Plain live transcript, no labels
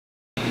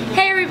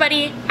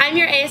everybody, I'm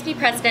your ASB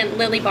President,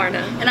 Lily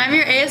Barna. And I'm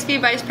your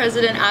ASB Vice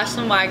President,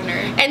 Ashlyn Wagner.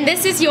 And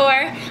this is your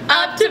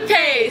Up to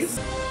Pace!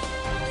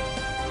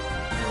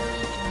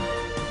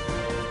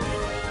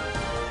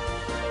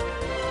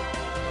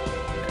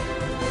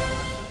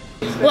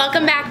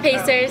 Welcome back,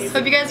 Pacers.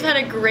 Hope you guys have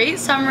had a great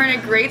summer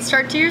and a great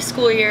start to your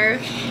school year.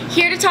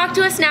 Here to talk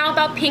to us now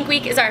about Pink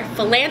Week is our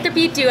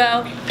philanthropy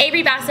duo,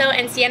 Avery Basso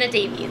and Sienna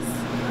Davies.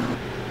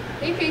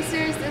 Hey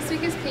Pacers, this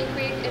week is Pink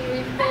Week and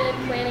we've been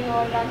planning a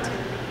lot of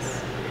activities.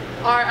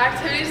 Our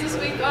activities this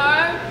week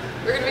are,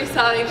 we're going to be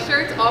selling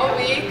shirts all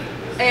week,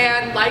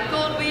 and like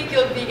Gold Week,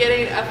 you'll be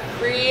getting a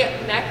free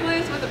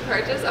necklace with the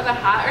purchase of a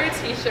hat or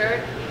a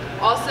t-shirt.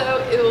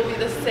 Also, it will be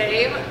the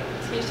same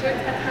t-shirts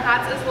and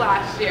hats as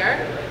last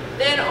year.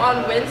 Then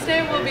on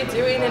Wednesday, we'll be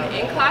doing an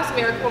in-class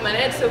Miracle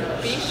Minute, so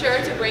be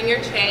sure to bring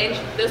your change.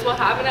 This will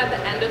happen at the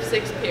end of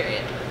 6th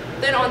period.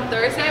 Then on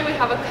Thursday, we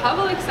have a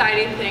couple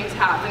exciting things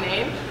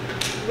happening.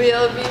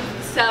 We'll be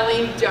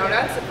selling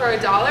donuts for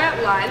 $1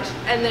 at lunch,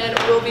 and then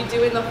we'll be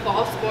doing the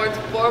fall sports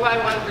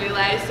 4x1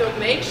 relay, so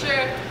make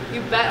sure you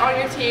bet on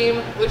your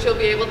team, which you'll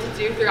be able to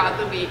do throughout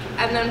the week.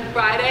 And then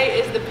Friday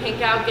is the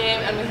Pink Out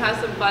game, and we have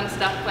some fun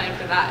stuff planned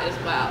for that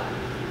as well.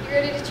 You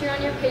ready to cheer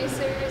on your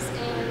Pacers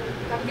and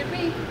have a good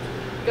week?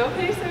 Go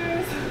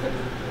Pacers!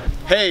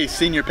 Hey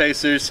Senior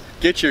Pacers,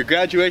 get your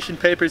graduation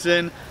papers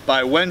in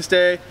by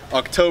Wednesday,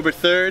 October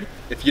 3rd.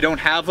 If you don't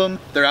have them,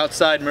 they're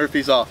outside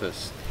Murphy's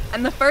office.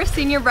 And the first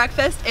senior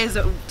breakfast is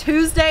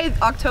Tuesday,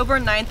 October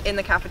 9th in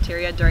the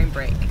cafeteria during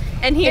break.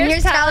 And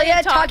here's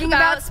Talia talking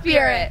about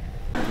Spirit.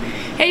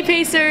 Hey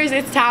Pacers,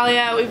 it's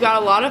Talia. We've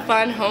got a lot of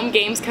fun home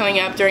games coming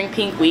up during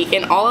Pink Week,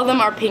 and all of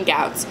them are Pink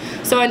Outs.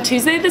 So on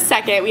Tuesday the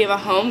 2nd, we have a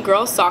home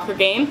girls soccer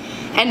game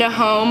and a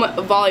home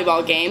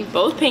volleyball game,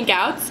 both Pink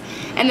Outs.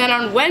 And then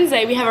on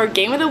Wednesday, we have our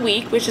game of the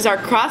week, which is our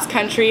cross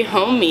country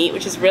home meet,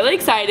 which is really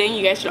exciting.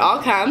 You guys should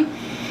all come.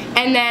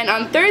 And then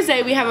on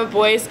Thursday, we have a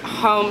boys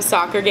home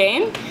soccer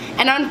game.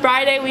 And on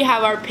Friday, we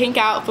have our Pink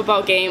Out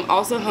football game,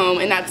 also home,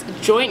 and that's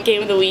joint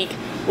game of the week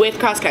with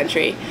cross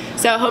country.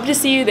 So hope to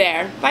see you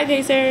there. Bye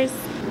Pacers.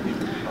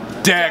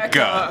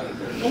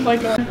 DECA! Oh my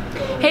god.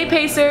 Hey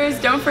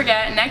Pacers, don't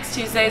forget next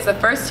Tuesday is the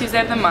first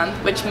Tuesday of the month,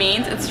 which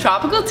means it's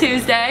Tropical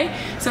Tuesday.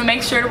 So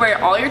make sure to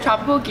wear all your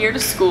tropical gear to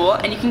school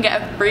and you can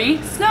get a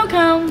free snow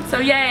cone. So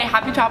yay,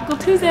 happy Tropical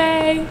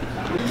Tuesday.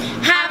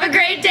 Have a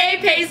great day,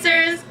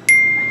 Pacers.